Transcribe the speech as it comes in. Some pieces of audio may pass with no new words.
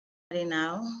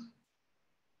Now.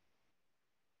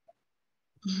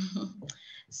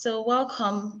 So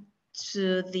welcome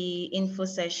to the info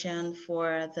session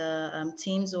for the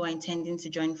teams who are intending to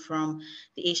join from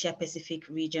the Asia Pacific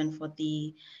region for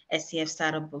the SCF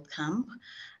Startup Bootcamp.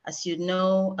 As you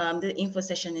know, the info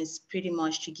session is pretty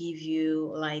much to give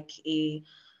you like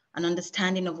an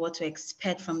understanding of what to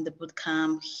expect from the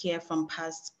bootcamp, hear from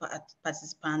past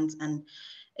participants and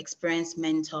experienced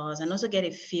mentors, and also get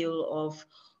a feel of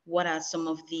what are some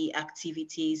of the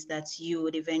activities that you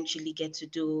would eventually get to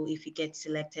do if you get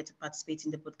selected to participate in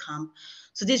the bootcamp.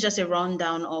 So this is just a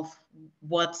rundown of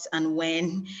what and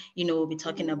when, we'll be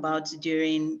talking about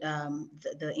during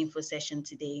the info session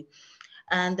today.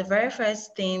 And the very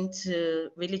first thing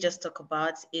to really just talk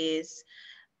about is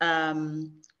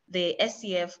the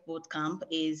SCF Bootcamp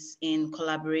is in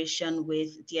collaboration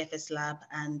with DFS Lab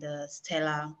and the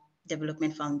Stellar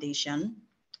Development Foundation.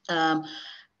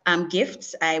 I'm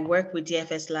Gifts. I work with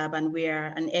DFS Lab, and we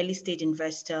are an early stage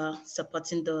investor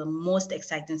supporting the most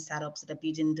exciting startups that are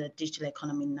building the digital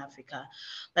economy in Africa.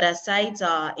 But aside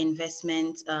our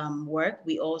investment work,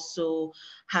 we also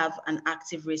have an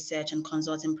active research and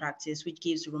consulting practice, which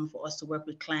gives room for us to work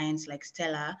with clients like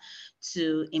Stella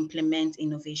to implement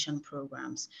innovation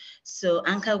programs. So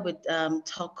Anka would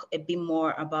talk a bit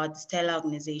more about the Stella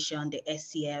organization, the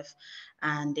SCF,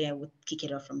 and then we'll kick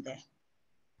it off from there.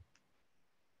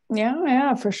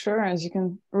 Yeah, for sure. As you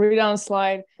can read on the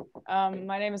slide,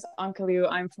 my name is Anke Liu.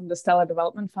 I'm from the Stellar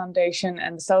Development Foundation,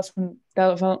 and the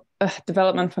Stellar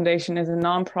Development Foundation is a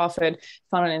nonprofit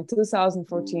founded in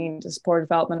 2014 to support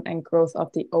development and growth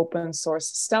of the open source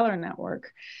Stellar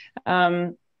network.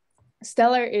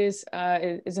 Stellar is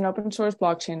an open source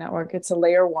blockchain network. It's a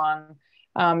layer one.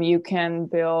 You can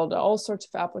build all sorts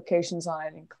of applications on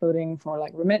it, including for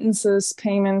like remittances,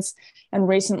 payments. And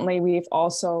recently we've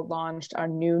also launched our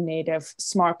new native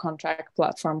smart contract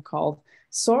platform called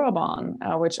Soroban,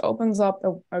 which opens up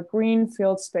a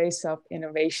greenfield space of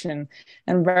innovation.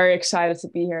 And very excited to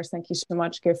be here. Thank you so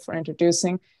much, Gift, for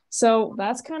introducing. So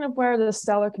that's kind of where the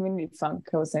Stellar Community Fund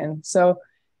goes in. So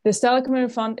the Stellar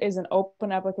Community Fund is an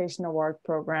open application award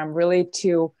program really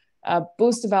to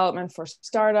boost development for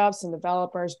startups and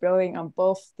developers building on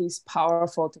both these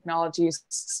powerful technologies,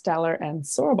 Stellar and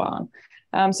Soroban.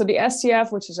 So the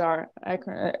SCF, which is our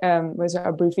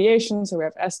abbreviation, so we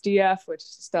have SDF, which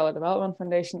is the Stellar Development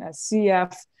Foundation,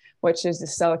 SCF, which is the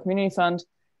Stellar Community Fund.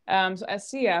 So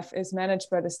SCF is managed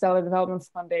by the Stellar Development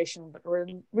Foundation, but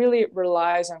really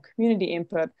relies on community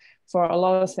input for a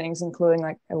lot of things, including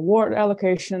like award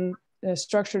allocation,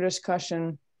 structure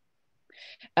discussion,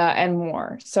 and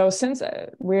more. So since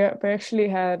we're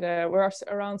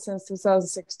around since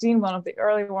 2016, one of the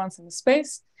early ones in the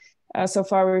space. So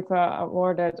far, we've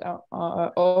awarded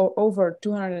over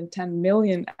 210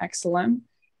 million XLM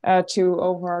to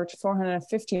over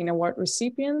 415 award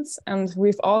recipients. And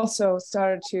we've also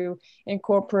started to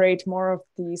incorporate more of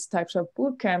these types of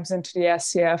bootcamps into the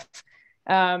SCF.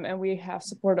 And we have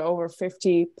supported over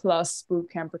 50 plus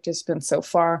bootcamp participants so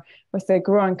far with a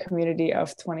growing community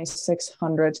of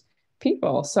 2,600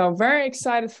 people. So very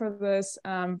excited for this.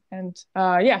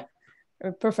 Yeah,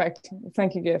 perfect.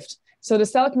 Thank you, Gift. So the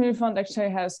Stellar Community Fund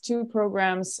actually has two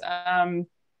programs.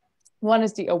 One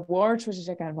is the awards, which is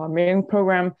a kind of a meeting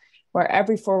program where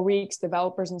every 4 weeks,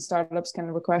 developers and startups can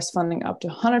request funding up to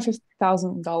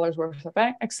 $150,000 worth of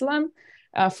XLM.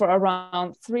 For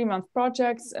around 3-month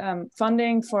projects.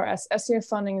 Funding for SCF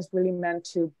funding is really meant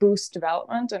to boost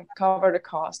development and cover the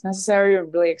cost necessary to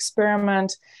really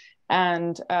experiment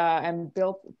and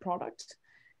build the product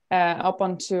up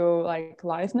onto like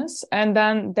liveness. And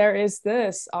then there is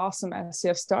this awesome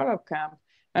SCF startup camp.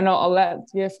 And I'll let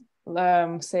Gift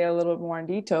say a little bit more in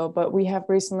detail, but we have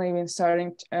recently been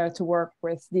starting to work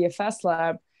with DFS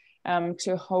Lab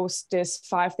to host this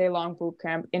 5-day-long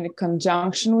bootcamp in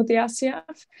conjunction with the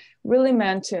SCF, really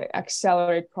meant to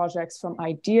accelerate projects from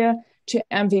idea to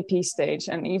MVP stage,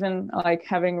 and even like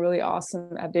having really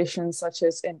awesome additions such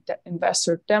as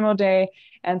investor demo day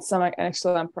and some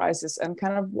excellent prizes. And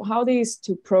kind of how these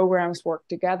two programs work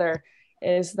together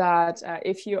is that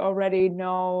if you already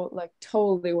know like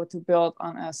totally what to build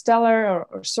on a Stellar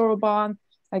or Soroban,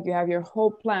 like you have your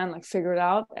whole plan like figured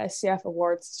out, SCF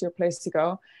Awards is your place to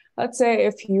go. Let's say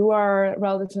if you are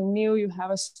relatively new, you have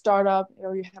a startup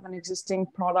or you have an existing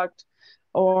product,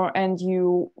 and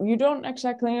you don't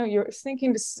exactly know, you're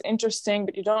thinking this is interesting,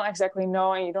 but you don't exactly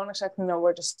know, and you don't exactly know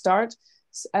where to start.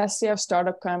 SCF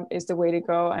Startup Camp is the way to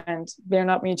go, and they're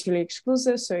not mutually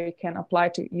exclusive, so you can apply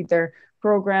to either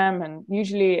program. And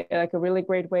usually like a really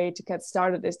great way to get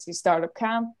started is the Startup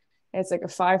Camp. It's like a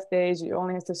 5 days, you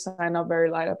only have to sign up,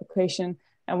 very light application.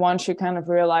 And once you kind of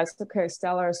realize, okay,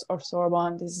 Stellar or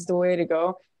Sorbonne, this is the way to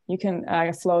go, you can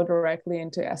flow directly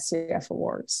into SCF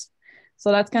awards.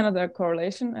 So that's kind of the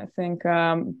correlation, I think.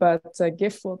 But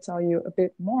Gift will tell you a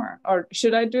bit more. Or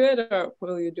should I do it, or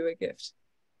will you do a Gift?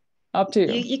 Up to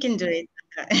you. You can do it.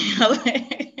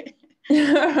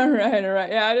 All right.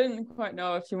 Yeah, I didn't quite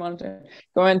know if you wanted to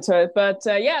go into it, but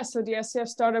yeah. So the SCF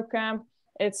Startup Camp,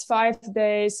 it's 5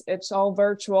 days. It's all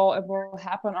virtual. It will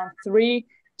happen on 3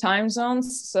 time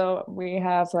zones. So we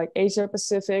have like Asia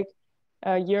Pacific,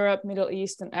 Europe, Middle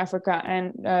East, and Africa,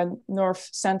 and North,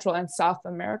 Central, and South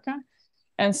America.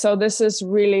 And so this is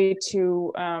really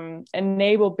to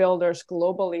enable builders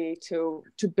globally to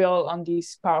build on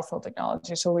these powerful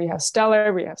technologies. So we have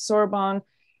Stellar, we have Sorbonne.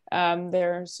 And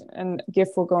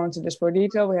Gift will go into this more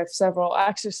detail. We have several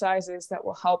exercises that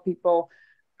will help people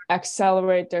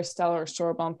accelerate their Stellar or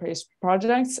Sorbonne-based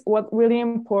projects. What really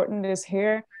important is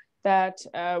here that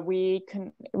we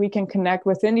can connect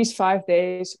within these 5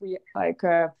 days.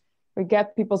 We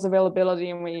get people's availability,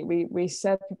 and we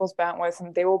set people's bandwidth,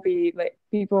 and they will be like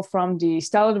people from the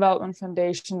Stellar Development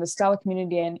Foundation, the Stellar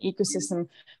community and ecosystem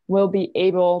will be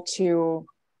able to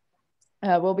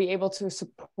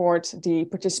support the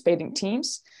participating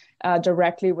teams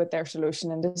directly with their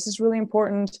solution. And this is really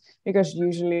important because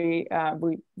usually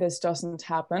this doesn't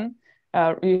happen.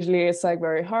 Usually it's like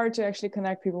very hard to actually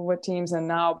connect people with teams. And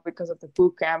now because of the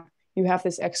bootcamp, you have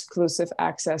this exclusive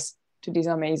access to these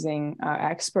amazing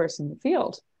experts in the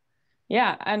field.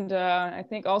 Yeah, and I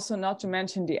think also not to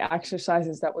mention the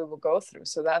exercises that we will go through.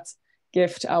 So that's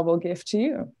Gift, I will give to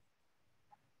you.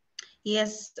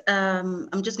 Yes,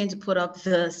 I'm just going to put up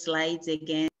the slides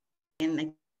again.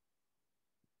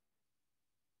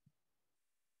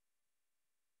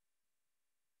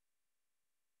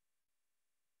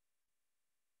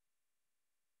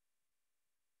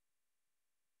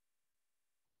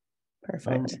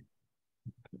 Perfect.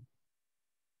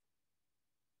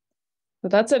 So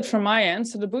that's it from my end.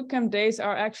 So the bootcamp days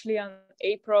are actually on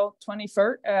April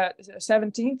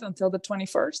 17th until the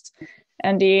 21st.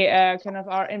 And the kind of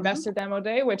our investor demo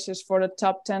day, which is for the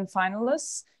top 10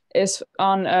 finalists, is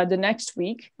on the next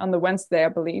week, on the Wednesday, I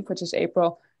believe, which is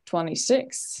April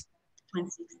 26th.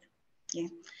 26th.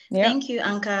 Yeah. Thank you,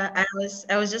 Anka. I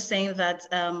was just saying that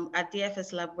at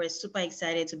DFS Lab, we're super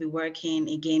excited to be working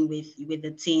again with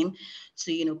the team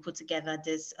to put together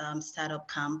this startup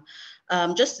camp.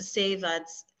 Just to say that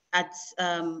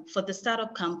for the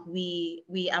startup camp,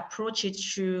 we approach it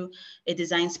through a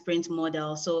design sprint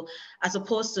model. So as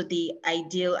opposed to the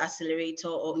ideal accelerator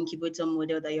or incubator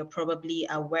model that you're probably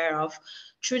aware of,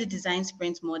 through the design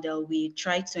sprint model, we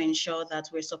try to ensure that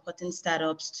we're supporting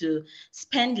startups to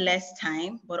spend less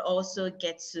time, but also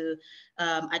get to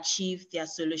achieve their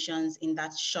solutions in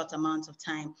that short amount of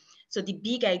time. So the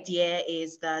big idea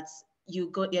is that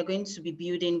you're going to be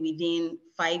building within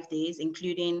 5 days,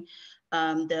 including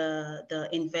the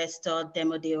investor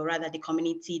demo day, or rather the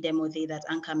community demo day that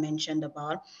Anka mentioned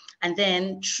about. And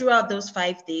then throughout those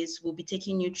 5 days, we'll be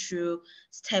taking you through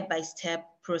step-by-step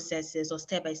processes or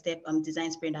step-by-step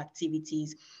design sprint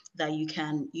activities that you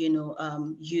can,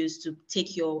 use to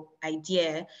take your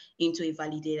idea into a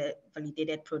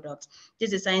validated product.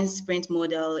 This design sprint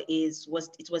model was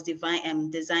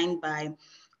designed by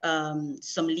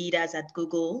some leaders at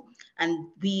Google, and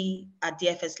we at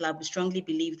DFS Lab, we strongly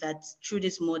believe that through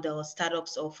this model,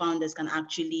 startups or founders can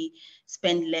actually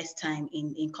spend less time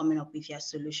in coming up with their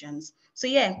solutions. So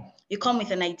yeah, you come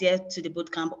with an idea to the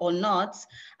bootcamp or not,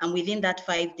 and within that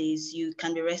 5 days, you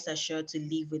can be rest assured to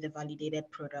leave with a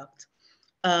validated product.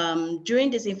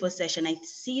 During this info session, I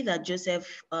see that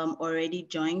Joseph already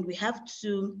joined. We have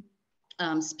 2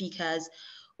 speakers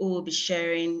who will be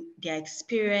sharing their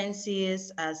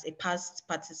experiences as a past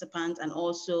participant, and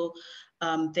also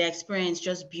their experience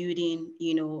just building,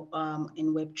 in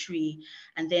Web3,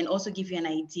 and then also give you an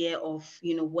idea of,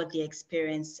 what they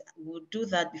experienced. We'll do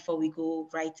that before we go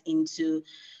right into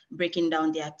breaking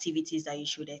down the activities that you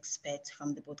should expect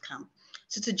from the bootcamp.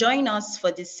 So to join us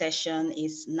for this session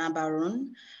is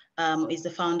Nabarun, is the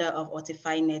founder of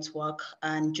Autify Network,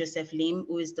 and Joseph Lim,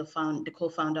 who is the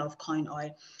co-founder of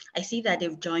CoinOil. I see that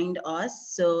they've joined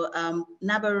us. So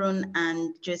Nabarun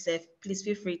and Joseph, please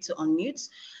feel free to unmute,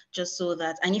 just so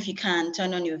that, and if you can,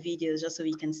 turn on your videos just so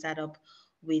we can start up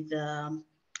with the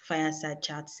fireside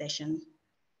chat session.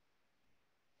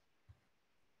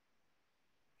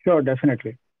 Sure,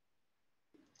 definitely.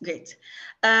 Great.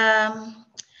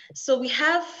 So we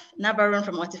have Nabarun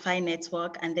from Autify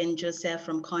Network and then Joseph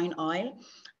from CoinOil.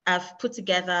 I've put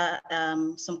together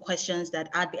some questions that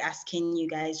I'd be asking you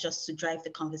guys just to drive the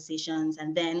conversations,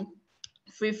 and then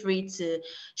feel free to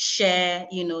share,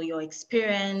 your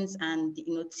experience and,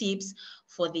 tips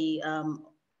for the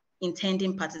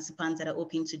intending participants that are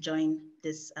hoping to join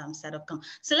this startup camp.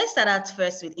 So let's start out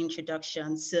first with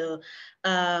introductions. So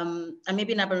and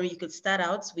maybe Nabaru, you could start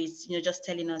out with just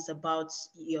telling us about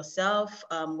yourself,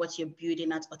 what you're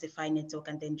building at Spotify Network,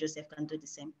 and then Joseph can do the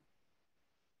same.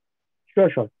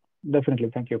 Sure. Definitely.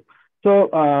 Thank you. So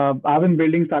I've been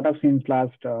building startups since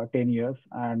last 10 years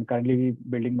and currently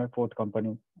building my fourth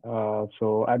company.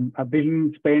 So I've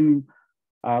been spent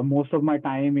most of my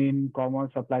time in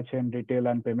commerce, supply chain, retail,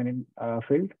 and payment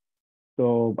field.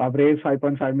 So I've raised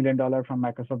 $5.5 million from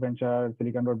Microsoft Venture,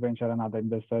 Silicon Road Venture, and other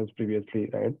investors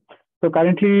previously, right? So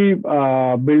currently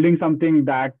building something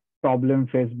that problem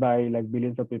faced by like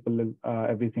billions of people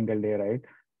every single day, right?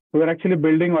 So we're actually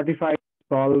building Notify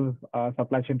solve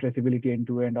supply chain traceability end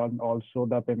to end on also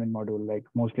the payment module, like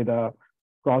mostly the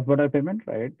cross-border payment,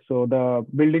 right? So the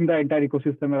building the entire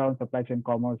ecosystem around supply chain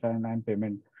commerce and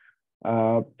payment.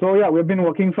 So yeah, we've been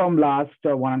working from last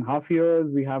 1.5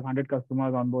 years. We have 100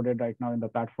 customers onboarded right now in the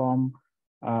platform,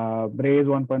 raised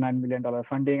 $1.9 million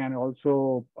funding, and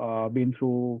also been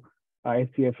through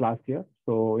SCF last year.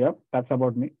 So yeah, that's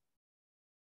about me.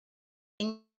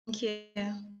 Thank you.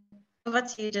 Over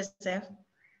to you, Joseph.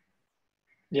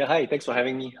 Yeah, hi, thanks for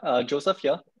having me. Joseph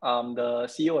here. I'm the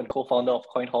CEO and co-founder of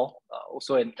CoinHall,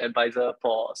 also an advisor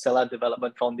for Stellar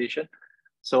Development Foundation.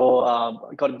 So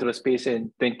I got into the space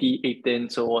in 2018,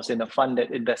 so was in a fund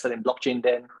that invested in blockchain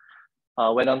then.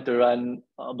 Went on to run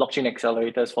blockchain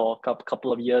accelerators for a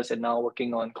couple of years and now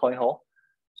working on CoinHall.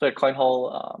 So at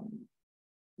CoinHall,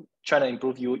 trying to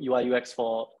improve UI UX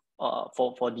for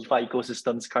DeFi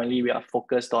ecosystems. Currently, we are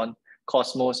focused on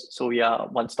Cosmos, so we are a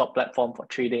one-stop platform for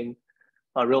trading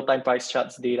real-time price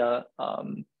charts data.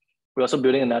 We're also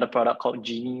building another product called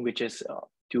Genie, which is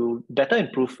to better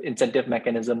improve incentive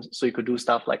mechanisms. So you could do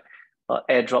stuff like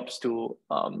airdrops to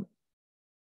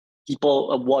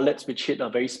people, wallets which hit a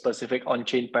very specific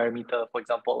on-chain parameter. For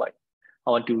example, like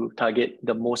I want to target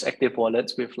the most active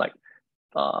wallets with like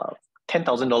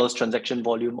 $10,000 transaction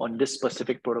volume on this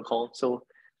specific protocol. So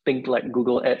think like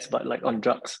Google Ads, but like on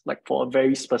drugs, like for a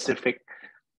very specific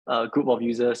group of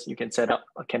users, you can set up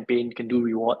a campaign, you can do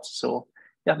rewards. So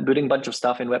yeah, building a bunch of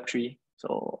stuff in Web3.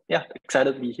 So yeah,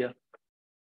 excited to be here.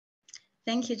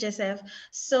 Thank you, Joseph.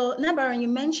 So Nabaran, you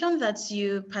mentioned that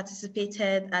you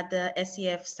participated at the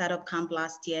SCF Startup Camp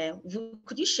last year.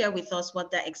 Could you share with us what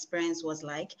that experience was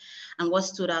like and what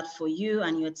stood out for you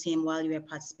and your team while you were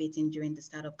participating during the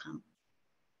Startup Camp?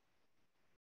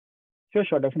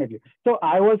 Sure, definitely. So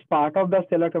I was part of the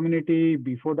Stellar community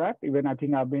before that. Even I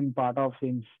think I've been part of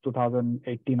since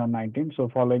 2018 or 19. So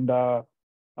following the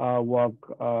work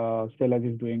Stellar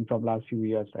is doing from last few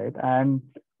years, right? And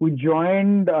we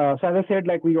joined, so as I said,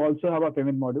 like we also have a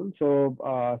payment module.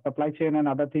 So supply chain and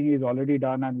other thing is already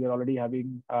done and we're already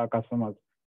having customers.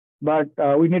 But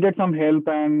we needed some help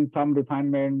and some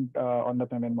refinement on the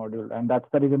payment module. And that's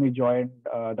the reason we joined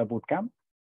the bootcamp.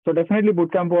 So definitely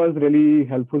bootcamp was really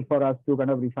helpful for us to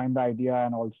kind of refine the idea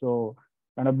and also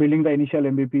kind of building the initial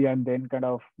MVP and then kind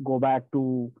of go back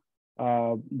to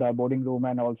the boarding room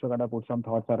and also kind of put some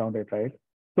thoughts around it, right?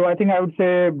 So I think I would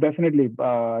say definitely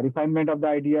refinement of the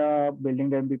idea, building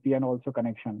the MVP and also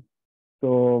connection.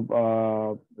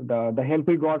 So the help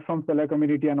we got from Stellar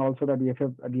community and also the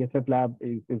DSF lab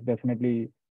is definitely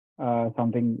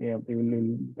something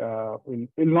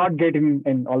we'll not get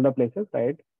in all the places,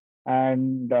 right?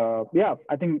 And yeah,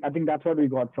 I think that's what we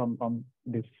got from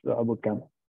this bootcamp.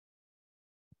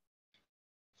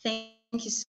 Thank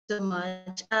you so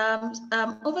much.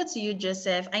 Over to you,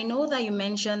 Joseph. I know that you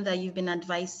mentioned that you've been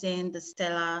advising the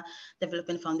Stellar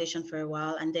Development Foundation for a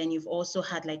while, and then you've also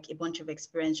had like a bunch of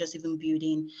experience just even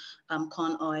building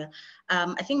corn oil.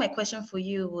 I think my question for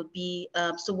you would be,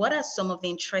 so what are some of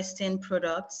the interesting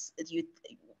products that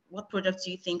what products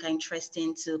do you think are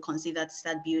interesting to consider to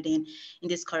start building in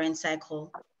this current cycle?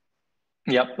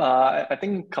 Yep, I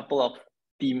think a couple of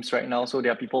themes right now. So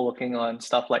there are people working on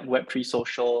stuff like Web3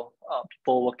 social,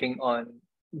 people working on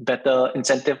better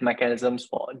incentive mechanisms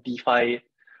for DeFi.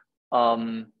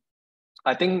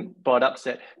 I think products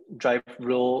that drive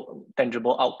real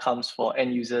tangible outcomes for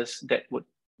end users that would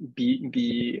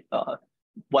be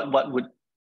what would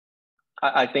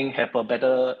I think have a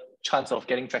better chance of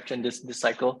getting traction this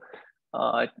cycle.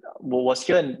 Was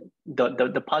here in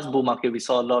the past bull market, we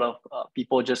saw a lot of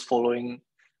people just following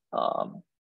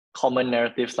common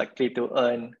narratives like play to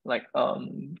earn, like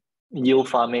yield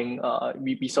farming.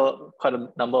 We saw quite a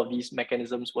number of these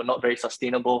mechanisms were not very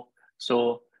sustainable.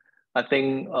 So I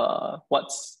think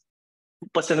what's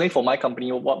personally for my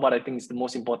company, what I think is the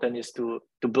most important is to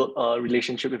build a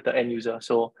relationship with the end user.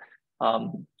 So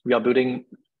we are building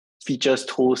features,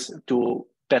 tools to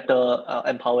better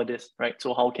empower this, right?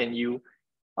 So how can you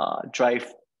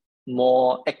drive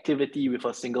more activity with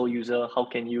a single user? How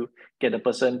can you get a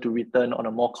person to return on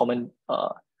a more common,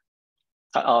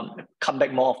 come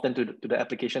back more often to the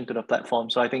application, to the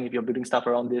platform? So I think if you're building stuff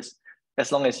around this,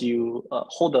 as long as you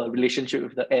hold a relationship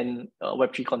with the end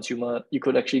Web3 consumer, you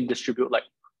could actually distribute like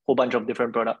a whole bunch of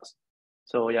different products.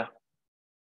 So yeah.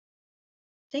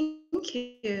 Thank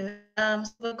you. So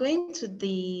we're going to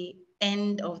the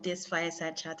end of this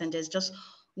fireside chat, and there's just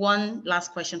one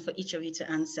last question for each of you to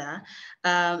answer.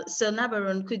 So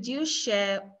Nabarun, could you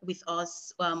share with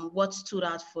us what stood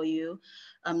out for you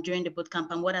during the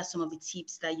bootcamp, and what are some of the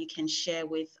tips that you can share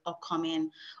with upcoming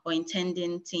or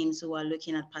intending teams who are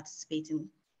looking at participating?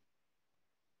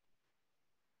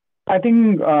 I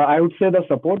think I would say the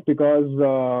support,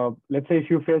 because let's say if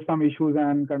you face some issues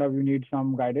and kind of you need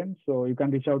some guidance, so you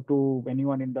can reach out to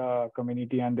anyone in the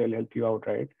community and they'll help you out,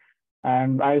 right?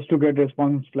 And I used to get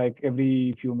response like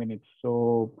every few minutes.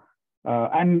 So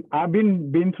and I've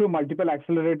been through multiple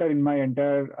accelerator in my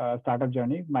entire startup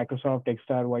journey, Microsoft,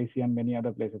 Techstar, YC, and many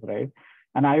other places, right?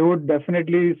 And I would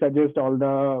definitely suggest all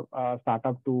the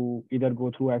startup to either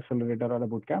go through accelerator or a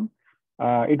bootcamp.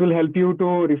 It will help you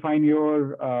to refine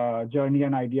your journey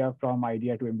and idea from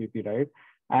idea to MVP, right?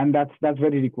 And that's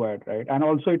very required, right? And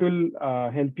also it will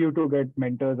help you to get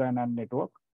mentors and network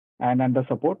and the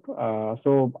support.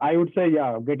 So I would say,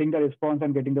 yeah, getting the response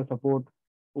and getting the support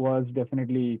was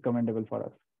definitely commendable for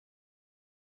us.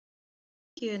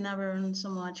 Thank you, Nabarun, so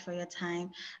much for your time.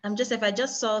 Joseph, I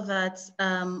just saw that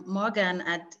Morgan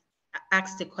had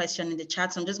asked a question in the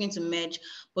chat, so I'm just going to merge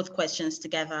both questions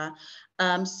together.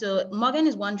 So Morgan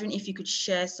is wondering if you could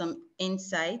share some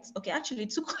insights. Okay, actually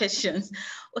 2 questions.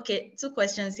 Okay, 2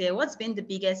 questions here. What's been the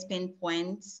biggest pain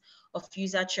points of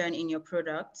user churn in your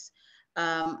products?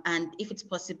 And if it's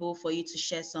possible for you to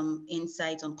share some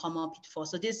insights on common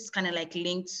pitfalls. So this is kind of like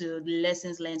linked to the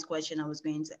lessons learned question I was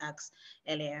going to ask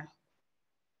earlier.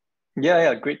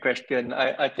 Yeah, great question.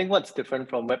 I think what's different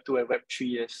from Web 2 and Web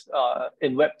 3 is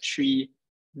in Web 3,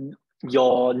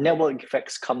 your network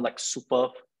effects come like super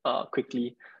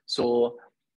quickly. So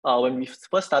when we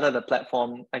first started the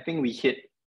platform, I think we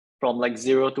hit from like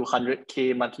 0 to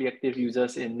 100K monthly active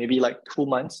users in maybe like 2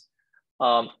 months.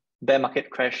 Bear market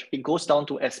crash, it goes down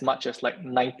to as much as like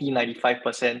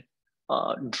 95%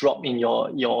 drop in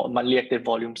your monthly active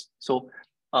volumes. So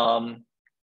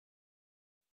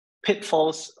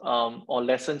pitfalls or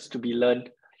lessons to be learned.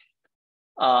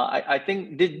 I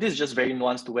think this is just very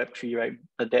nuanced to Web3, right?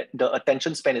 The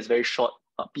attention span is very short.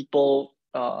 People,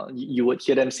 you would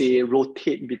hear them say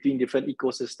rotate between different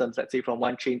ecosystems, let's say from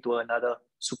one chain to another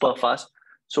super fast.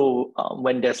 So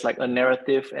when there's like a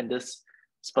narrative and this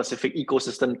specific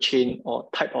ecosystem chain or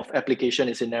type of application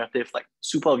is a narrative, like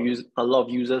a lot of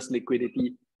users,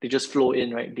 liquidity, they just flow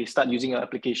in, right? They start using your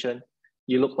application.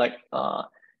 You look like,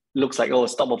 looks like, oh,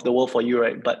 stop of the world for you,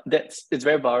 right? But it's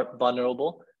very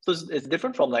vulnerable. So it's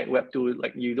different from like Web 2.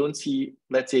 Like you don't see,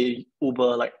 let's say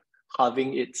Uber like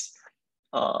halving its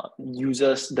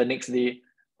users the next day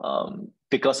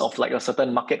because of like a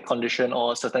certain market condition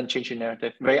or a certain change in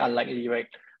narrative. Very unlikely, right?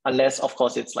 Unless of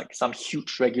course it's like some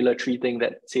huge regulatory thing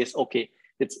that says, okay,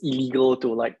 it's illegal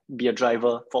to like be a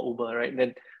driver for Uber, right?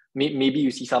 Then maybe you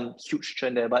see some huge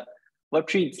trend there. But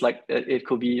Web3, it's like it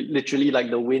could be literally like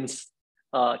the winds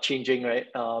changing, right?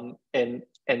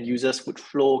 And users would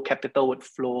flow, capital would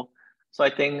flow. So I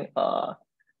think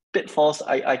pitfalls,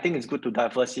 I think it's good to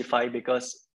diversify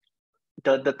because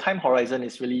the time horizon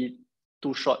is really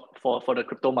too short for the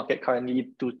crypto market currently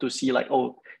to see like,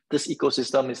 oh, this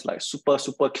ecosystem is like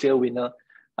super clear winner.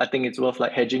 I think it's worth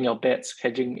like hedging your bets,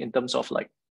 hedging in terms of like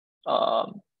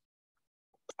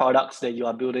products that you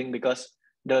are building, because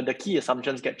the key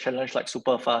assumptions get challenged like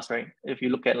super fast, right? If you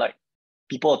look at like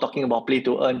people are talking about play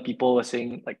to earn, people were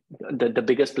saying like the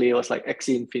biggest player was like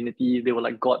Axie Infinity. They were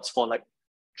like gods for like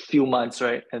few months,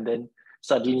 right? And then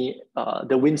suddenly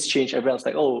the winds change. Everyone's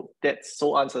like, oh, that's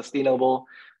so unsustainable.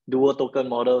 Dual token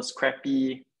models,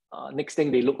 crappy. Next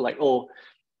thing they look like, oh,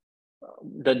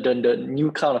 the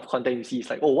new kind of content you see is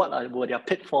like, oh, what were their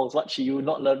pitfalls? What should you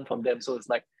not learn from them? So it's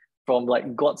like from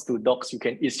like gods to dogs,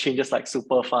 it changes like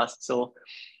super fast. So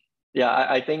yeah,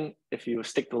 I think if you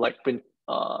stick to like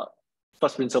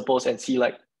first principles and see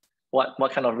like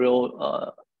what kind of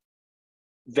real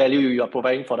value you are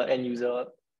providing for the end user,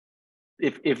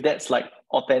 if that's like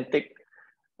authentic,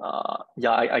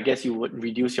 yeah, I guess you would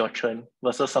reduce your churn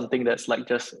versus something that's like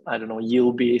just, I don't know,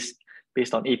 yield based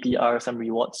on APR, some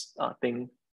rewards thing.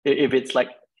 If it's like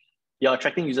you're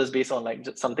attracting users based on like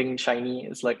just something shiny.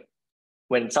 It's like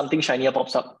when something shinier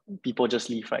pops up, people just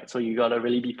leave, right? So you gotta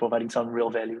really be providing some real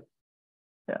value.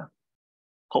 Yeah.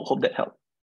 Hope that helped.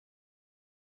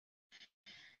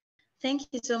 Thank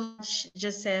you so much,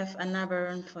 Joseph and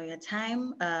Nabaron, for your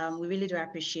time. We really do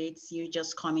appreciate you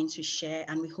just coming to share,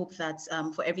 and we hope that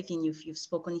for everything you've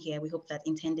spoken here, we hope that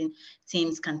intending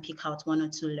teams can pick out 1 or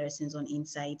 2 lessons on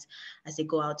insights as they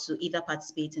go out to either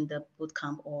participate in the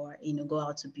bootcamp or go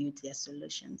out to build their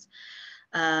solutions.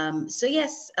 So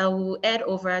yes, I will head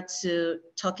over to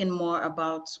talking more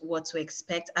about what to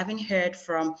expect. Having heard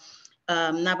from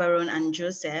Nabaron and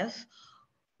Joseph,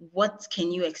 what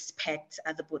can you expect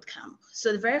at the bootcamp?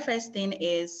 So the very first thing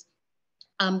is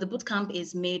the bootcamp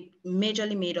is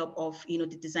majorly made up of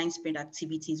the design sprint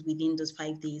activities within those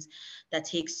 5 days that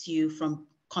takes you from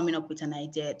coming up with an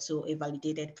idea to a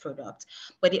validated product.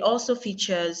 But it also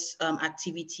features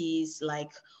activities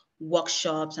like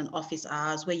workshops and office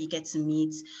hours where you get to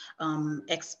meet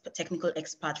technical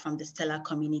experts from the Stellar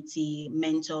community,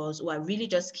 mentors who are really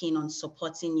just keen on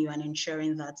supporting you and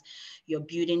ensuring that you're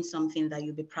building something that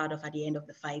you'll be proud of at the end of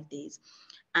the 5 days.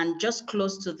 And just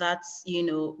close to that,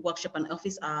 workshop and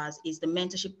office hours is the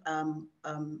mentorship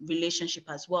relationship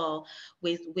as well.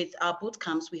 With our boot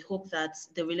camps, we hope that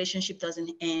the relationship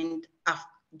doesn't end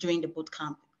during the boot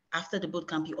camp. After the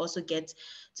bootcamp, you also get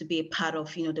to be a part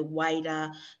of, the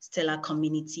wider Stellar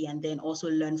community, and then also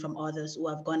learn from others who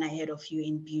have gone ahead of you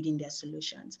in building their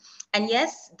solutions. And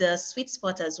yes, the sweet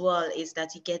spot as well is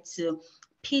that you get to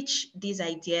pitch these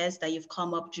ideas that you've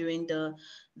come up during the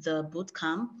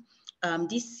bootcamp.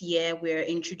 This year, we're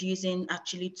introducing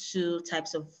actually 2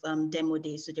 types of demo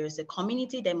days. So there's a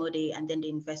community demo day and then the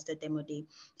investor demo day.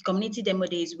 The community demo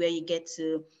day is where you get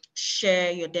to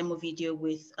share your demo video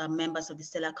with members of the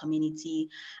Stellar community,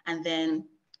 and then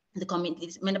the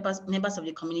members of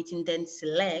the community then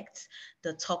select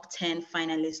the top 10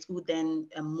 finalists who then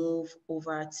move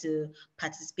over to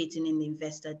participating in the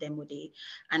investor demo day.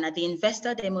 And at the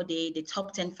investor demo day, the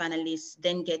top 10 finalists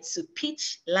then get to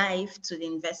pitch live to the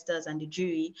investors and the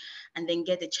jury, and then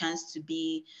get the chance to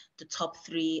be the top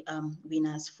 3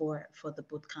 winners for the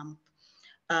bootcamp.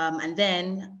 And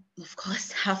then, of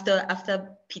course,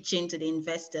 after pitching to the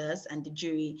investors and the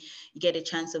jury, you get a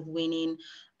chance of winning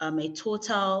a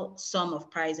total sum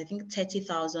of prize, I think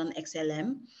 30,000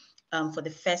 XLM for the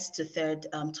first to third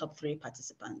top 3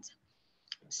 participants.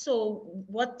 So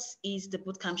what is the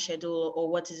bootcamp schedule, or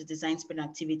what is the design sprint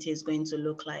activities going to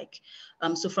look like?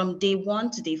 So from day 1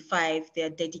 to day 5, there are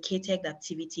dedicated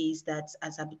activities that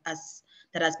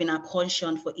has been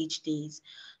apportioned for each day.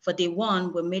 For day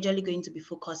 1, we're majorly going to be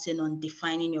focusing on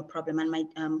defining your problem, and my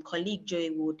colleague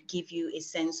Joey would give you a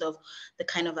sense of the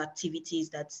kind of activities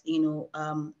that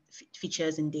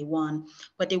features in day 1.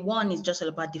 But day 1 is just all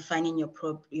about defining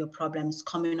your problems,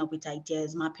 coming up with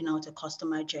ideas, mapping out a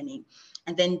customer journey.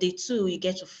 And then day 2, you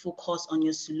get to focus on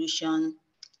your solution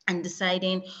and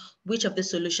deciding which of the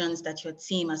solutions that your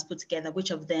team has put together, which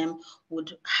of them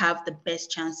would have the best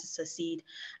chance to succeed.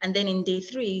 And then in day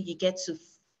 3, you get to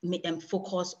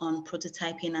focus on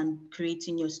prototyping and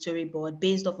creating your storyboard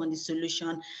based off on the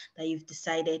solution that you've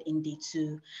decided in day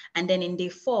 2. And then in day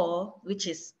 4, which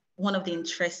is one of the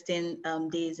interesting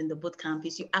days in the bootcamp,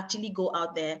 is you actually go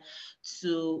out there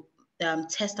to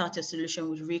test out your solution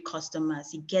with real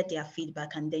customers. You get their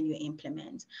feedback and then you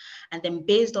implement. And then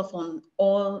based off on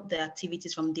all the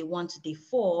activities from day 1 to day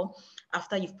 4,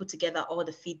 after you've put together all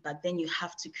the feedback, then you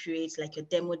have to create like your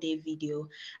demo day video,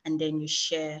 and then you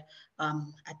share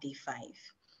at day 5.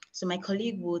 So my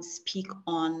colleague would speak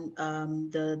on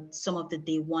some of the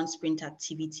day 1 sprint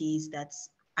activities that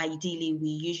ideally we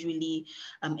usually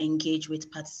engage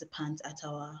with participants at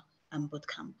our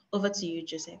bootcamp. Over to you,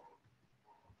 Joseph.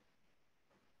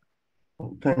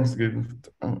 Thanks, Gift.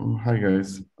 Hi,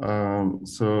 guys.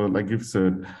 So like Gift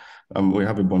said, we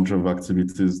have a bunch of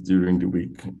activities during the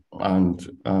week. And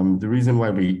the reason why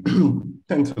we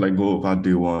tend to like go over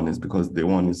day 1 is because day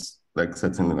 1 is like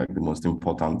certainly like the most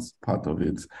important part of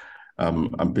it.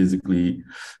 And basically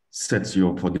sets you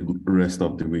up for the rest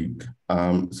of the week.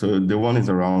 So day 1 is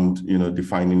around,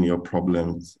 defining your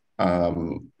problems,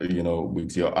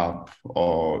 with your app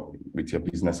or with your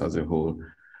business as a whole.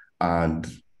 And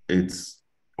it's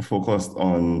focused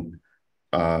on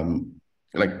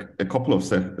like a couple of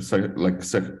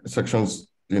sections,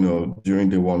 during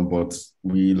day 1, but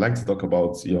we like to talk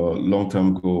about your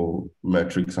long-term goal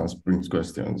metrics and sprint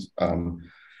questions.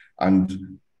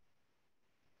 And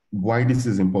why this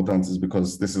is important is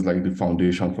because this is like the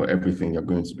foundation for everything you're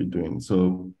going to be doing.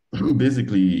 So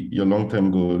basically your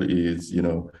long-term goal is,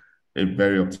 a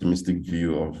very optimistic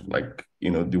view of like,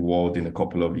 the world in a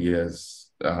couple of years,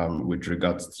 with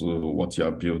regards to what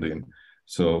you're building.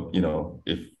 So, you know,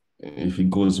 if it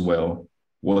goes well,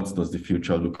 what does the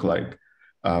future look like?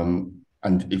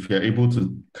 And if you're able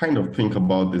to kind of think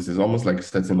about this, it's almost like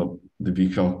setting up the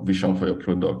vision for your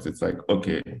product. It's like,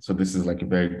 okay, so this is like a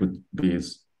very good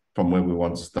base from where we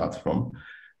want to start from.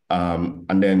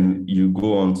 And then you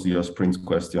go on to your sprint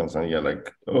questions and you're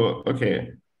like, oh,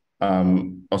 okay.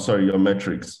 Your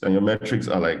metrics. And your metrics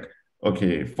are like,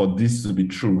 okay, for this to be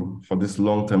true, for this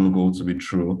long-term goal to be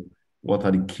true, what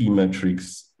are the key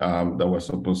metrics that we're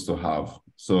supposed to have?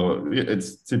 So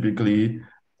it's typically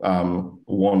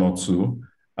one or two.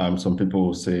 Some people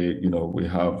will say, you know, we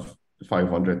have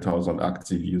 500,000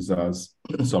 active users.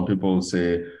 Some people will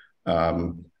say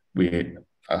we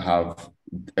have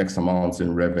X amounts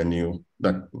in revenue,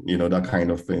 that, you know, that kind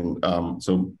of thing.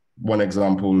 So one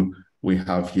example we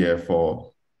have here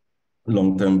for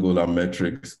long-term goal and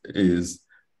metrics is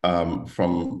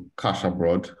from Cash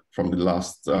Abroad, from the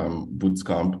last boot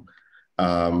camp.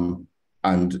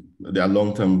 And their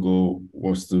long-term goal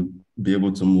was to be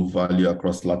able to move value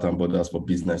across Latin borders for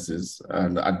businesses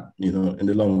and, you know, in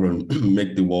the long run,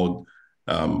 make the world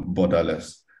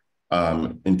borderless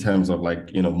in terms of,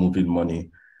 like, you know, moving money.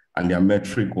 And their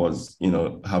metric was, you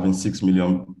know, having 6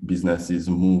 million businesses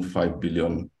move 5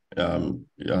 billion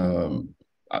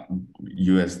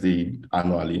USD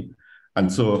annually.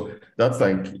 And so that's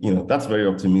like, you know, that's very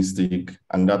optimistic.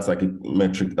 And that's like a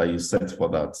metric that you set for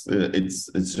that.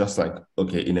 It's just like,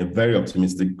 okay, in a very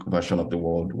optimistic version of the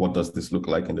world, what does this look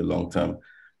like in the long term?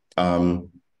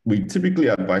 We typically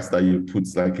advise that you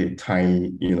put like a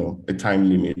time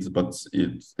limit, but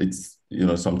it's, you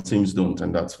know, some teams don't,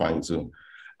 and that's fine too.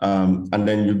 And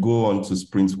then you go on to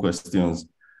sprint questions.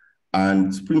 And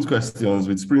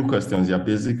with sprint questions, you're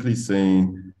basically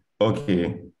saying,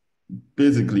 okay,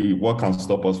 basically, what can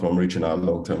stop us from reaching our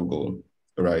long-term goal,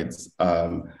 right?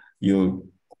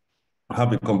 You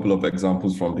have a couple of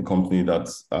examples from the company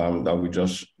that we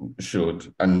just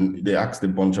showed, and they asked a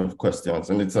bunch of questions.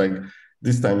 And it's like,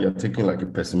 this time you're taking like a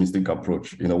pessimistic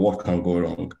approach, you know, what can go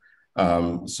wrong?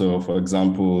 So for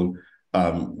example,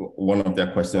 one of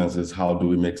their questions is, how do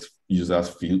we make users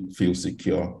feel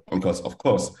secure? Because of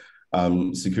course,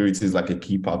 security is like a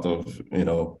key part of, you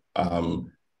know,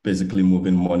 basically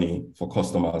moving money for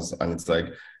customers. And it's like,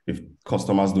 if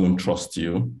customers don't trust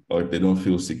you or if they don't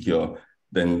feel secure,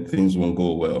 then things won't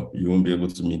go well. You won't be able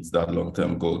to meet that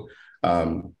long-term goal.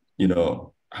 You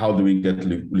know, how do we get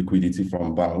liquidity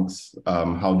from banks?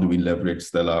 How do we leverage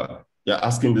Stellar? You're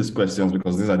asking these questions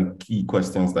because these are the key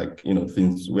questions, like, you know,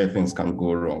 things where things can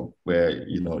go wrong, where,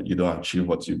 you know, you don't achieve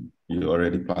what you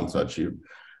already plan to achieve.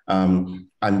 And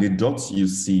the dots you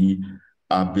see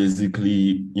are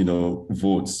basically, you know,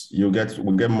 votes. We'll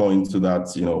get more into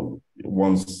that, you know,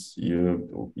 once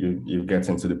you get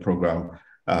into the program.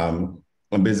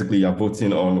 And basically you're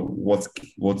voting on what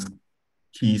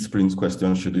key sprint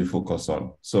questions should we focus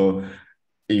on. So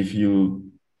if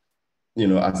you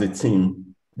know, as a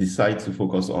team, decide to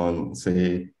focus on,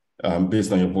 say,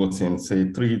 based on your voting,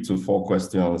 say 3 to 4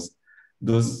 questions,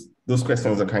 those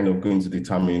questions are kind of going to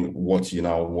determine what you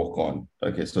now work on.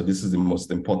 Okay, so this is the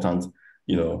most important,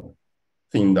 you know,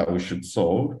 thing that we should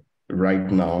solve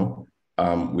right now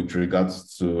with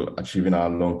regards to achieving our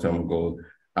long-term goal.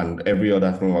 And every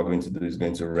other thing we're going to do is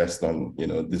going to rest on, you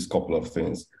know, this couple of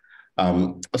things.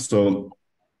 So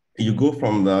you go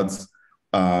from that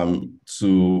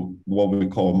to what we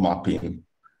call mapping.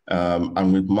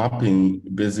 And with mapping,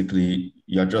 basically,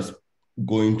 you're just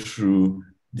going through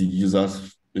the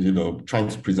users, you know, trying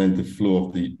to present the flow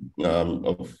of the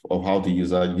of how the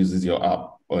user uses your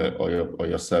app or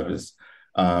your service.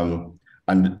 And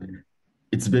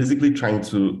it's basically trying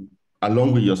to,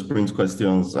 along with your sprint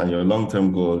questions and your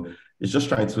long-term goal, it's just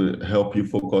trying to help you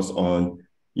focus on,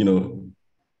 you know,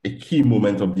 a key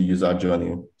moment of the user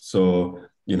journey. So,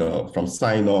 you know, from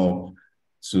sign up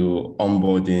to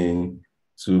onboarding,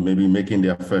 to maybe making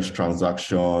their first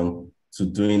transaction, to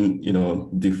doing, you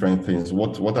know, different things.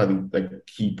 What are the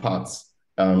key parts?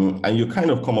 And you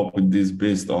kind of come up with this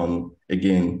based on,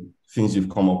 again, things you've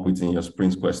come up with in your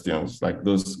sprint questions, like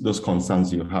those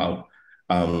concerns you have.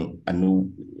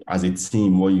 And as a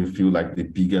team, what you feel like the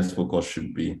biggest focus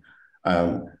should be.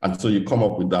 And so you come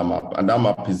up with that map. And that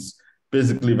map is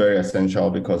basically very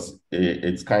essential because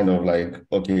it's kind of like,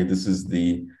 okay,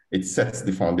 it sets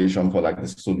the foundation for like the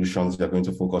solutions you're going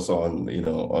to focus on, you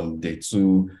know, on day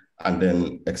 2, and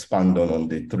then expand on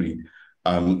day 3.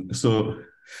 So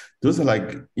those are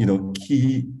like, you know,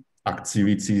 key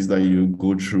activities that you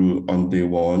go through on day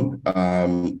 1.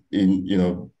 You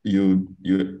know,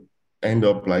 you end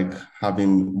up like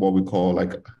having what we call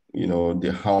like, you know,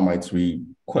 the how might we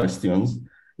questions.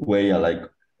 where you're like,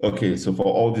 okay, so for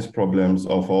all these problems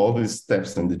or for all these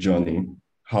steps in the journey,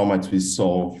 how might we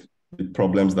solve the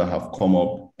problems that have come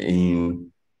up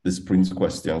in the sprint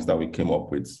questions that we came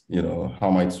up with? You know, how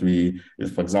might we,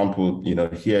 if, for example, you know,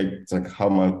 here it's like, how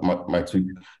might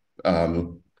we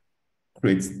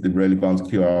create the relevant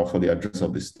QR for the address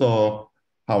of the store?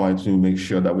 How might we make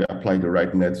sure that we apply the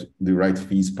right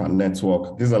fees per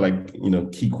network? These are like, you know,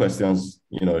 key questions,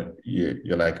 you know,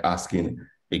 you're like asking.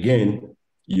 Again,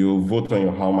 you vote on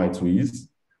your how might we's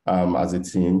as a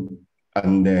team,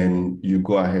 and then you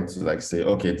go ahead to like say,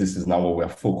 okay, this is now what we're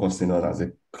focusing on as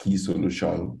a key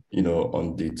solution, you know,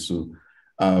 on day two.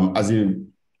 As you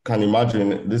can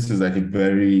imagine, this is like a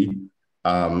very,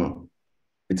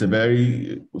 it's a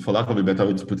very, for lack of a better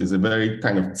way to put it, it's a very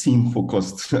kind of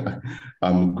team-focused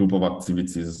group of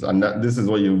activities. And this is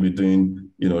what you'll be doing,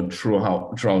 you know,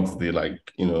 throughout the, like,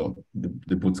 you know,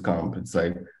 the boot camp. It's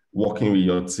like working with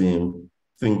your team,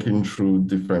 thinking through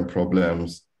different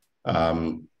problems,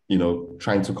 you know,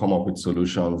 trying to come up with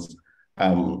solutions.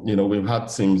 You know, we've had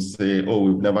teams say, oh,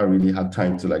 we've never really had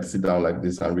time to like sit down like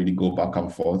this and really go back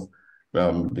and forth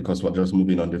because we're just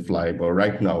moving on the fly. But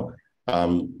right now,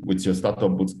 with your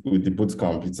startup with the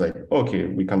bootcamp, it's like, okay,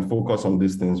 we can focus on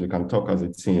these things. We can talk as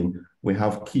a team. We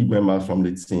have key members from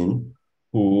the team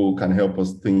who can help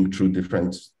us think through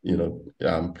different, you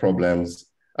know, problems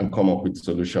and come up with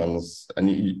solutions. And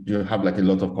you have like a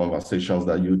lot of conversations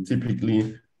that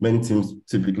many teams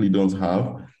typically don't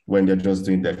have when they're just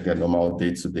doing their normal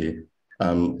day-to-day.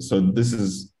 So this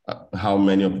is how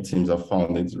many of the teams have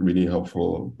found it really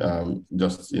helpful,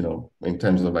 just, you know, in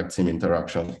terms of like team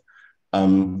interaction.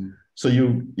 So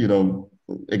you know,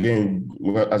 again,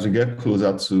 as we get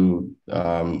closer to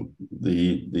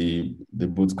the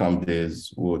bootcamp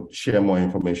days, we'll share more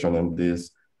information on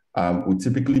this. We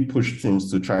typically push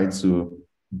teams to try to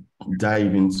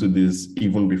dive into this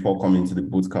even before coming to the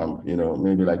bootcamp, you know,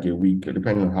 maybe like a week,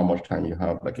 depending on how much time you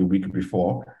have, like a week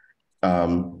before,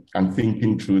 and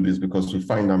thinking through this, because we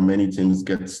find that many teams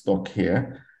get stuck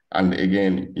here. And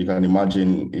again, you can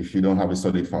imagine if you don't have a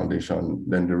solid foundation,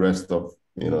 then the rest of,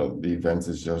 you know, the event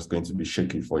is just going to be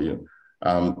shaky for you.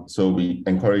 So we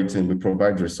encourage teams, we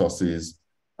provide resources.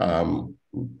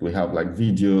 We have like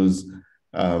videos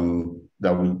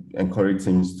that we encourage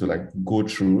teams to like go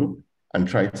through and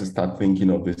try to start thinking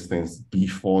of these things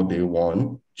before day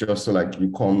one, just so like you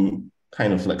come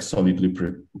kind of like solidly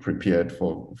prepared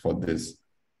for this.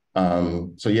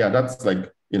 So yeah, that's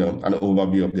like, you know, an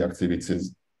overview of the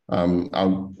activities.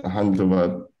 I'll hand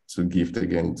over to Gift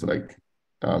again to like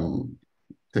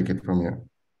take it from here.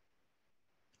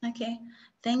 Okay,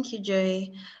 thank you,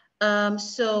 Joey.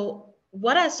 So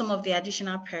what are some of the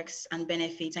additional perks and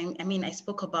benefits? I mean, I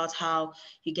spoke about how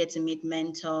you get to meet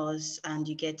mentors and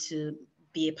you get to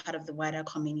be a part of the wider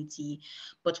community.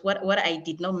 But what I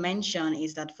did not mention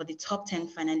is that for the top 10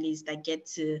 finalists that get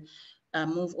to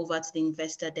move over to the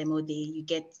investor demo day, you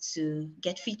get to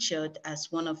get featured as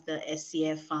one of the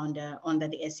SCF founder under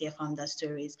the SCF founder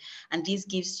stories. And this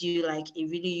gives you like a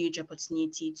really huge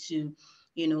opportunity to,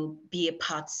 you know, be a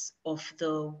part of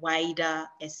the wider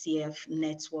SCF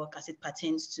network as it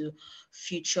pertains to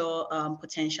future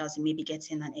potentials in maybe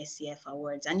getting an SCF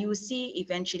awards. And you will see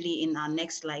eventually in our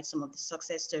next slide some of the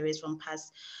success stories from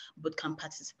past bootcamp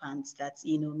participants that,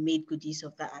 you know, made good use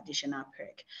of that additional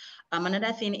perk.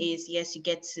 Another thing is, yes, you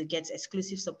get to get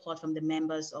exclusive support from the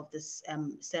members of this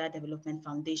Stellar Development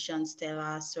Foundation,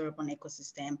 Stellar, Cerebon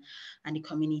ecosystem, and the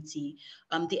community.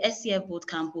 The SCF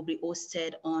bootcamp will be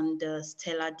hosted on the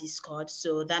Stellar Discord.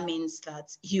 So that means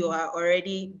that you are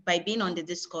already, by being on the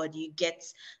Discord,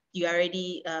 you're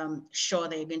already sure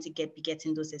that you're going to be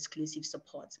getting those exclusive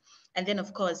supports. And then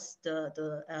of course,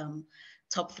 the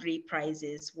top 3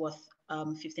 prizes worth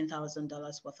 $15,000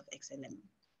 worth of XLM.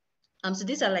 So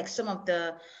these are like some of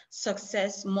the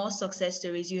more success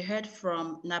stories. You heard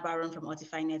from Nabaron from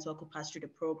Autify Network who passed through the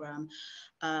program.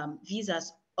 These are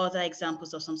other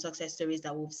examples of some success stories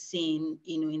that we've seen,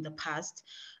 you know, in the past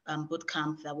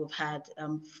bootcamp that we've had.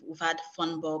 We've had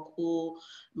Funbog who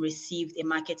received a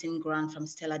marketing grant from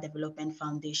Stellar Development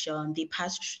Foundation. They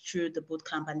passed through the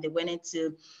bootcamp and they went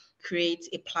into create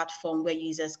a platform where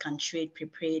users can trade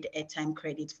prepaid airtime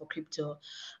credits for crypto.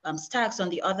 Stacks, on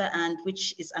the other hand,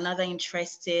 which is another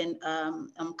interesting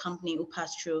company who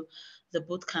passed through the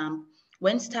bootcamp.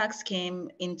 When Stacks came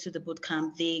into the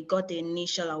bootcamp, they got the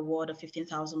initial award of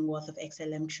 15,000 worth of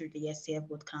XLM through the SCF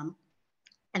bootcamp.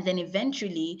 And then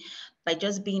eventually, by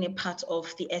just being a part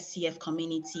of the SCF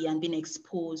community and being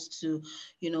exposed to,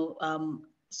 you know,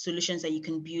 solutions that you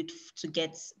can build to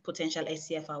get potential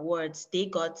SCF awards, they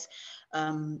got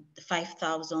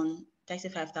 $5,000 I say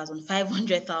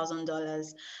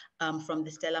 $500,000 from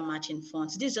the Stellar Matching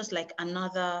Fund. So this is just like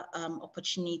another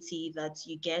opportunity that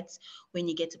you get when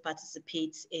you get to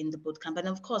participate in the bootcamp. And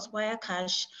of course,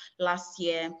 Wirecash last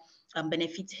year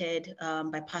benefited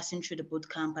by passing through the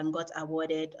bootcamp and got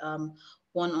awarded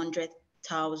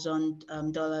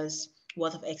 $100,000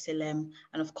 worth of XLM.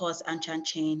 And of course, Anchan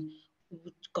Chain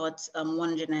got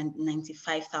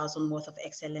 195,000 worth of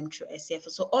XLM through SCF.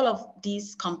 So all of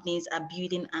these companies are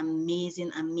building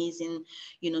amazing,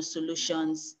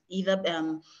 solutions, either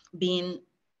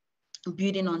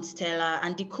building on Stellar.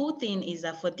 And the cool thing is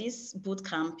that for this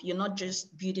bootcamp, you're not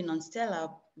just building on Stellar,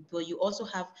 but you also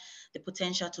have the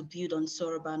potential to build on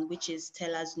Soroban, which is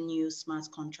Stellar's new smart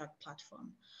contract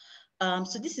platform.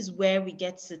 So this is where we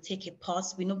get to take a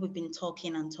pause. We know we've been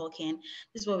talking and talking.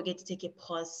 This is where we get to take a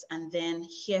pause and then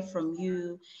hear from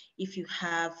you if you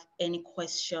have any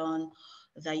question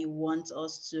that you want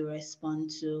us to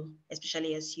respond to,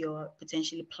 especially as you're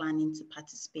potentially planning to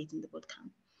participate in the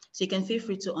bootcamp. So you can feel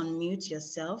free to unmute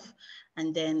yourself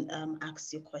and then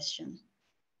ask your question.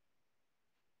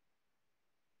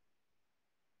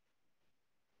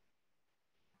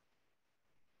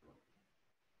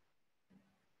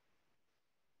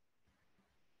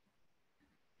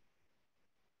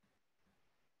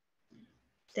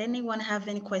 Does anyone have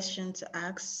any question to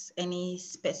ask? Any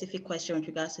specific question with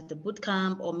regards to the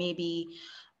bootcamp, or maybe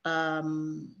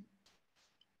from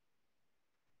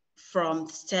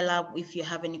Stella, if you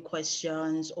have any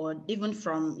questions, or even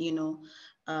from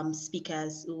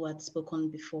speakers who had spoken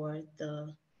before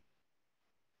the.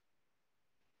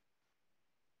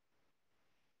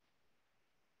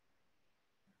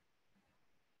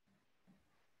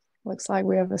 Looks like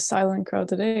we have a silent crowd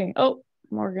today. Oh,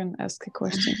 Morgan asked a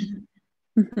question.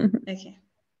 Okay.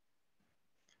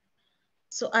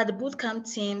 So are the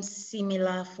bootcamp teams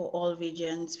similar for all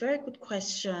regions? Very good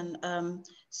question.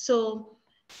 So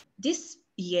this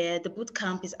year, the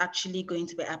bootcamp is actually going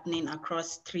to be happening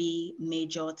across 3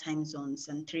 major time zones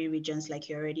and 3 regions, like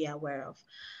you're already aware of.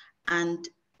 And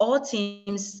all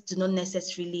teams do not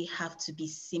necessarily have to be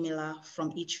similar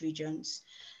from each regions.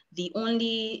 The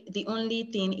only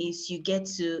thing is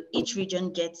each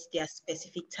region gets their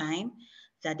specific time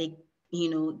that they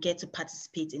get to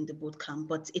participate in the bootcamp,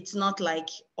 but it's not like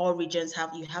all regions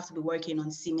you have to be working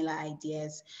on similar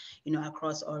ideas,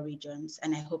 across all regions.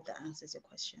 And I hope that answers your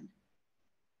question.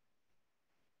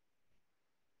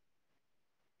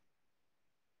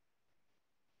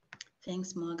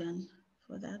 Thanks, Morgan,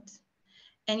 for that.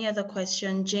 Any other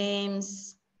question?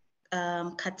 James,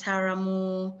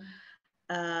 Kataramu,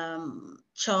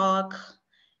 Chalk,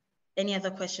 any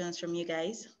other questions from you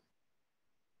guys?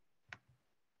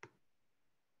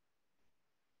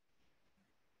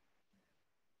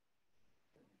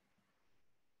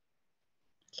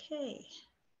 Okay.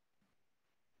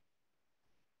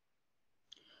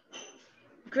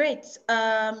 Great.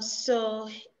 So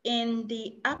in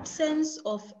the absence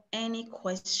of any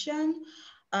question,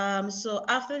 so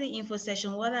after the info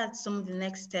session, what are some of the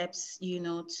next steps,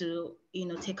 to,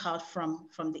 take out from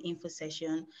the info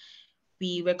session?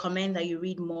 We recommend that you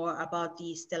read more about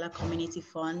the Stellar Community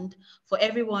Fund. For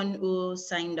everyone who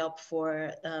signed up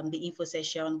for the info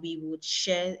session, we would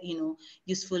share,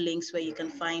 useful links where you can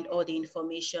find all the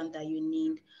information that you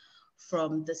need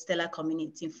from the Stellar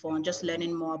Community Fund, just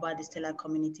learning more about the Stellar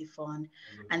Community Fund.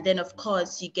 And then, of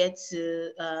course, you get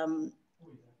to,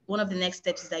 one of the next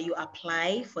steps is that you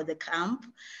apply for the camp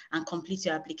and complete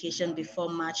your application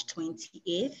before March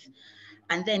 28th.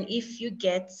 And then if you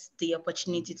get the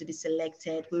opportunity to be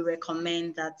selected, we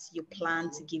recommend that you plan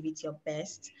to give it your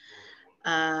best.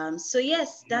 So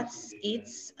yes, that's it.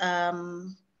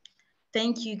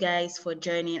 Thank you guys for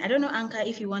joining. I don't know, Anka,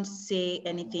 if you want to say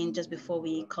anything just before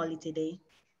we call it a day.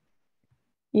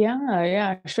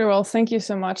 Yeah, sure. Well, thank you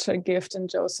so much, Gift and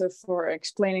Joseph, for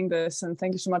explaining this. And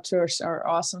thank you so much to our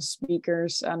awesome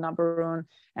speakers, Nabarun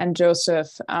and Joseph,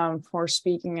 for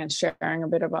speaking and sharing a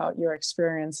bit about your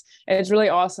experience. It's really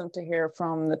awesome to hear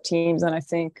from the teams. And I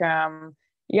think, I'm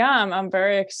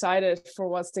very excited for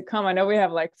what's to come. I know we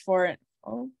have like I'm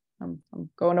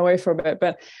going away for a bit,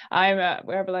 but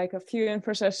we have like a few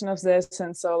info sessions of this.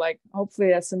 And so like,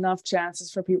 hopefully that's enough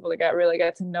chances for people to really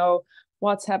get to know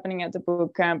what's happening at the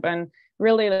bootcamp. And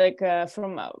really like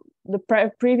from the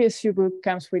previous few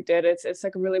bootcamps we did, it's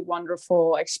like a really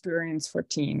wonderful experience for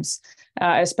teams,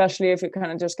 especially if you're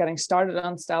kind of just getting started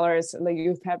on Stellar. It's like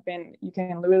you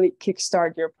can really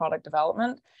kickstart your product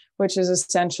development, which is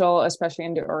essential, especially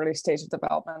in the early stage of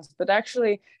development. But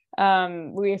actually,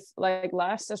 we've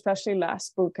especially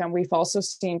last bootcamp, we've also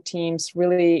seen teams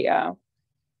really,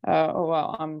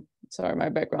 sorry, my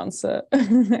background's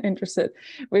interested.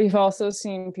 We've also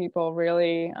seen people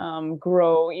really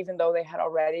grow, even though they had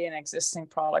already an existing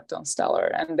product on Stellar,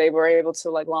 and they were able to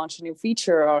like launch a new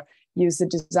feature or use the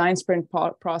design sprint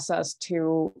process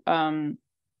to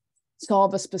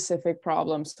solve a specific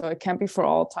problem. So it can be for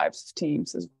all types of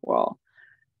teams as well.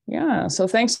 Yeah, so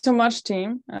thanks so much,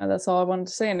 team. That's all I wanted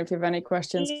to say. And if you have any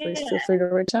questions, please feel free to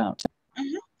reach out.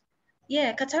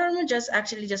 Yeah, Katarama just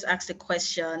asked a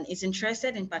question. Is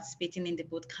interested in participating in the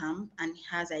bootcamp and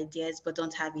has ideas but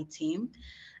don't have a team.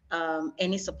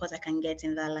 Any support I can get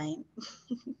in that line?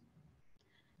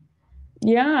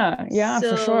 Yeah,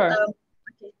 so, for sure.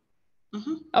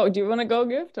 Okay. Oh, do you want to go,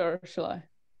 Gift, or shall I?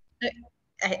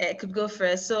 I could go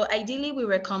first. So ideally, we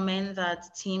recommend that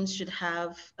teams should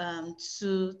have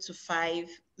 2 to 5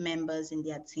 members in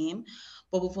their team.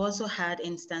 But we've also had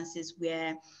instances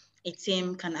where a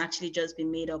team can actually just be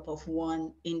made up of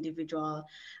one individual.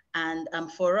 And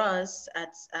for us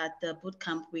at the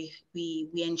bootcamp,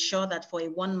 we ensure that for a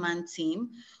one-man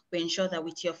team, we ensure that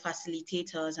with your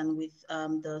facilitators and with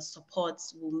the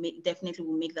supports, definitely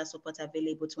will make that support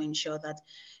available to ensure that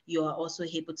you are also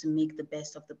able to make the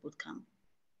best of the bootcamp.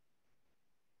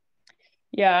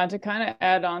 Yeah, to kind of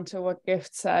add on to what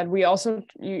Gift said, we also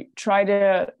try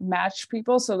to match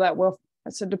people so that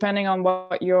so depending on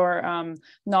what your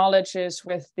knowledge is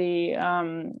with the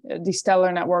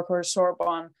Stellar network or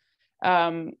Sorbonne,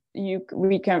 we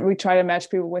try to match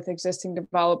people with existing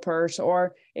developers,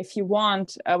 or if you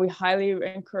want, we highly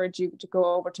encourage you to go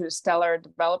over to the Stellar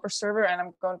developer server, and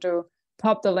I'm going to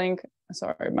pop the link.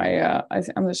 Sorry,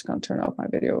 I'm just going to turn off my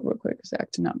video real quick because it's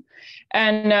acting up.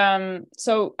 And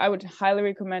so I would highly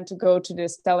recommend to go to the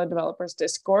Stellar Developers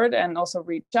Discord and also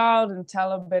reach out and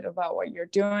tell a bit about what you're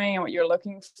doing and what you're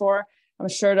looking for. I'm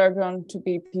sure there are going to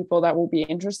be people that will be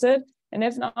interested. And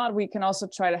if not, we can also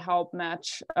try to help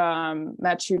match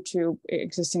you to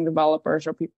existing developers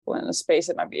or people in a space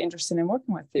that might be interested in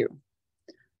working with you.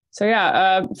 So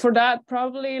yeah, for that,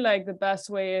 probably like the best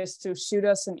way is to shoot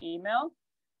us an email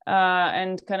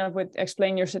and kind of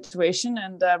explain your situation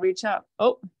and reach out.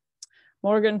 Oh,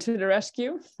 Morgan to the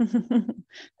rescue.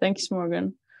 Thanks,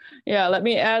 Morgan. Yeah, let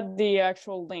me add the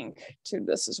actual link to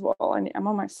this as well. I'm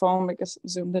on my phone because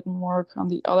Zoom didn't work on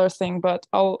the other thing, but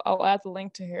I'll add the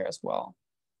link to here as well.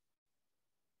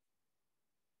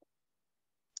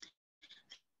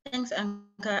 Thanks,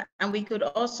 Anka. And we could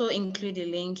also include a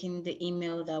link in the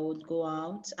email that would go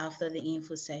out after the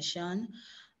info session,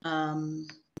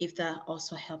 if that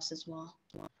also helps as well.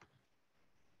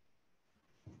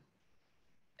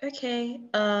 Okay,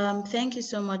 thank you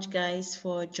so much, guys,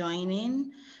 for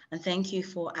joining, and thank you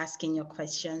for asking your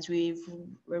questions. We're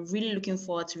really looking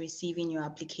forward to receiving your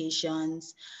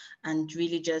applications and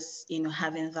really just, you know,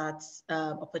 having that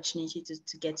opportunity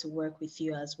to get to work with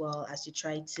you as well as you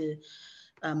try to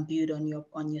build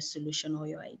on your solution or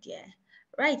your idea.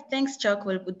 Right, thanks, Chuck.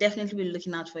 We'll definitely be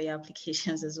looking out for your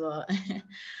applications as well.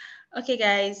 Okay,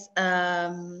 guys,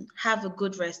 have a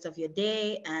good rest of your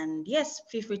day. And yes,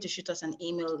 feel free to shoot us an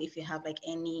email if you have like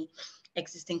any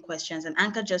existing questions. And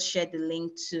Anka just shared the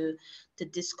link to the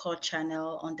Discord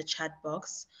channel on the chat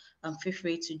box. Feel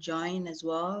free to join as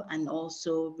well and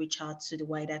also reach out to the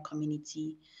wider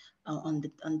community on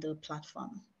the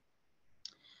platform.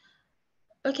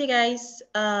 Okay, guys,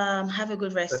 have a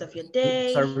good rest of your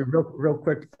day. Sorry, real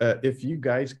quick, if you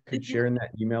guys could share in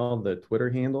that email the Twitter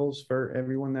handles for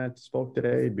everyone that spoke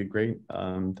today, it'd be great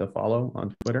to follow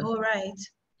on Twitter. All right.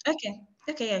 Okay,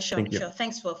 yeah, sure.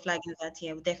 Thanks for flagging that.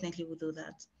 Yeah, we definitely will do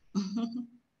that.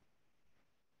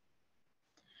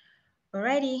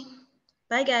 Alrighty.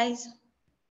 Bye, guys.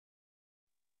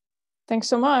 Thanks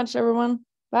so much, everyone.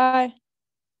 Bye.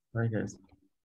 Bye, guys.